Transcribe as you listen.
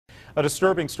A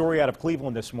disturbing story out of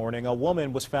Cleveland this morning. A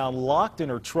woman was found locked in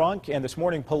her trunk, and this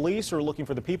morning police are looking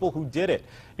for the people who did it.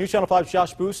 News Channel 5's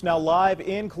Josh Boost now live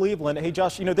in Cleveland. Hey,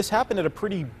 Josh, this happened at a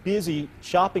pretty busy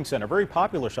shopping center, very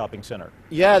popular shopping center.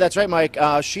 Yeah, that's right, Mike.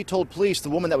 She told police, the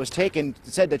woman that was taken,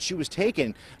 said that she was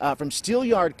taken from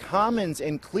Steelyard Commons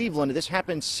in Cleveland. This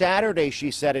happened Saturday,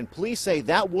 she said, and police say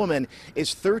that woman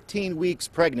is 13 weeks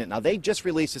pregnant. Now, they just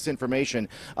released this information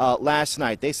last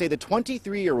night. They say the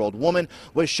 23-year-old woman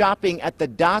was shopping at the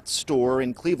Dot store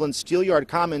in Cleveland's Steelyard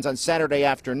Commons on Saturday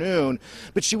afternoon,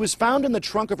 but she was found in the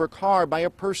trunk of her car by a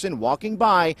person walking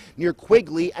by near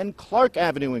Quigley and Clark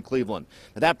Avenue in Cleveland.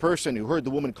 Now, that person who heard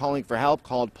the woman calling for help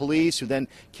called police, who then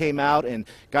came out and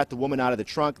got the woman out of the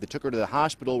trunk. They took her to the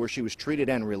hospital where she was treated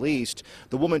and released.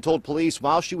 The woman told police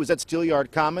while she was at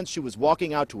Steelyard Commons, she was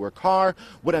walking out to her car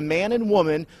when a man and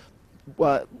woman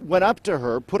went up to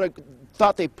her,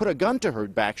 thought they put a gun to her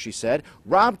back, she said,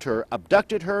 robbed her,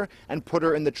 abducted her, and put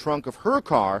her in the trunk of her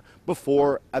car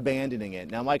before abandoning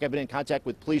it. Now, Mike, I've been in contact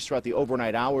with police throughout the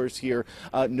overnight hours here.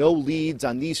 No leads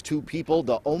on these two people.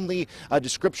 The only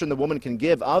description the woman can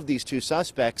give of these two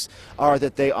suspects are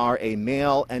that they are a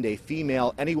male and a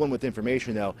female. Anyone with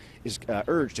information, though, is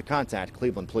urged to contact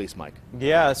Cleveland Police, Mike.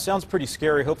 Yeah, it sounds pretty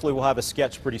scary. Hopefully we'll have a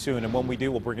sketch pretty soon, and when we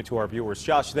do, we'll bring it to our viewers.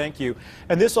 Josh, thank you.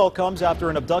 And this all comes after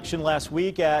an abduction last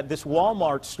week at this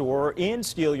Walmart store in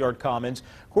Steelyard Commons.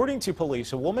 According to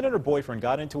police, a woman and her boyfriend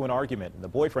got into an argument, and the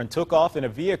boyfriend took off in a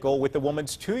vehicle with the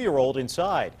woman's 2-year-old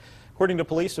inside. According to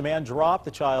police, the man dropped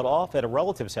the child off at a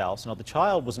relative's house. Now, the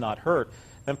child was not hurt.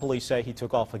 Then police say he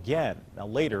took off again. Now,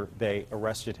 later, they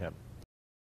arrested him.